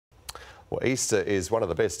Well, Easter is one of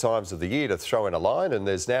the best times of the year to throw in a line, and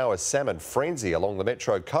there's now a salmon frenzy along the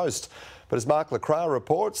Metro coast. But as Mark LeCras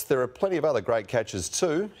reports, there are plenty of other great catches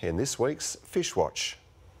too in this week's Fishwatch.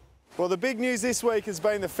 Well, the big news this week has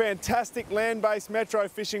been the fantastic land-based metro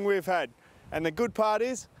fishing we've had. And the good part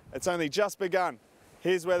is, it's only just begun.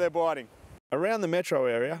 Here's where they're biting. Around the metro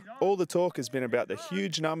area, all the talk has been about the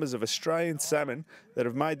huge numbers of Australian salmon that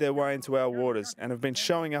have made their way into our waters and have been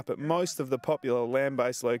showing up at most of the popular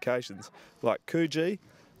land-based locations like Coogee,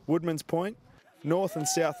 Woodman's Point, North and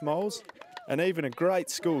South Moles, and even a great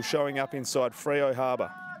school showing up inside Freo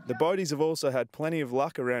Harbour. The boaties have also had plenty of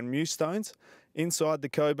luck around Mewstones, inside the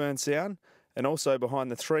Coburn Sound, and also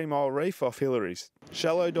behind the 3 Mile Reef off Hillary's.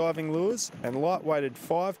 Shallow diving lures and light-weighted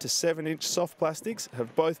 5 to 7 inch soft plastics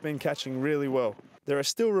have both been catching really well. There are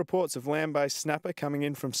still reports of land-based snapper coming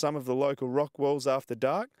in from some of the local rock walls after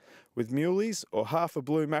dark, with muleys or half a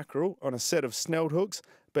blue mackerel on a set of snelled hooks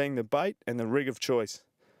being the bait and the rig of choice.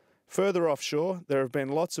 Further offshore, there have been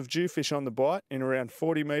lots of jewfish on the bite in around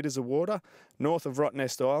 40 metres of water north of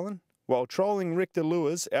Rottnest Island, while trolling Richter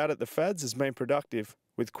lures out at the Fads has been productive,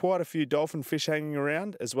 with quite a few dolphin fish hanging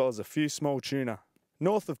around as well as a few small tuna.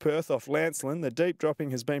 North of Perth off Lancelin, the deep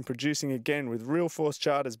dropping has been producing again, with real force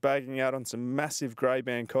charters bagging out on some massive grey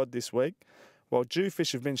band cod this week, while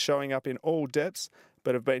jewfish have been showing up in all depths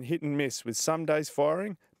but have been hit and miss, with some days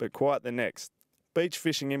firing but quiet the next. Beach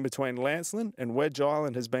fishing in between Lancelin and Wedge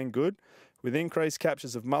Island has been good, with increased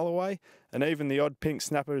captures of mulloway, and even the odd pink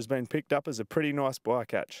snapper has been picked up as a pretty nice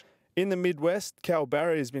bycatch. In the Midwest, Cal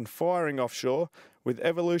Barry has been firing offshore, with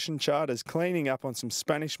Evolution charters cleaning up on some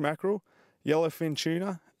Spanish mackerel, yellowfin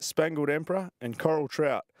tuna, spangled emperor and coral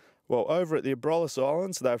trout, while over at the Abrolhos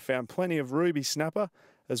Islands they've found plenty of ruby snapper,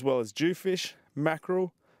 as well as jewfish,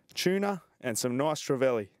 mackerel, tuna and some nice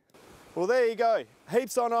trevally. Well, there you go,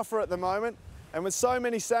 heaps on offer at the moment, and with so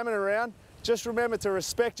many salmon around, just remember to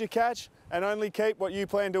respect your catch and only keep what you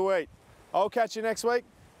plan to eat. I'll catch you next week.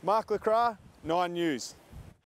 Mark LeCras, 9 News.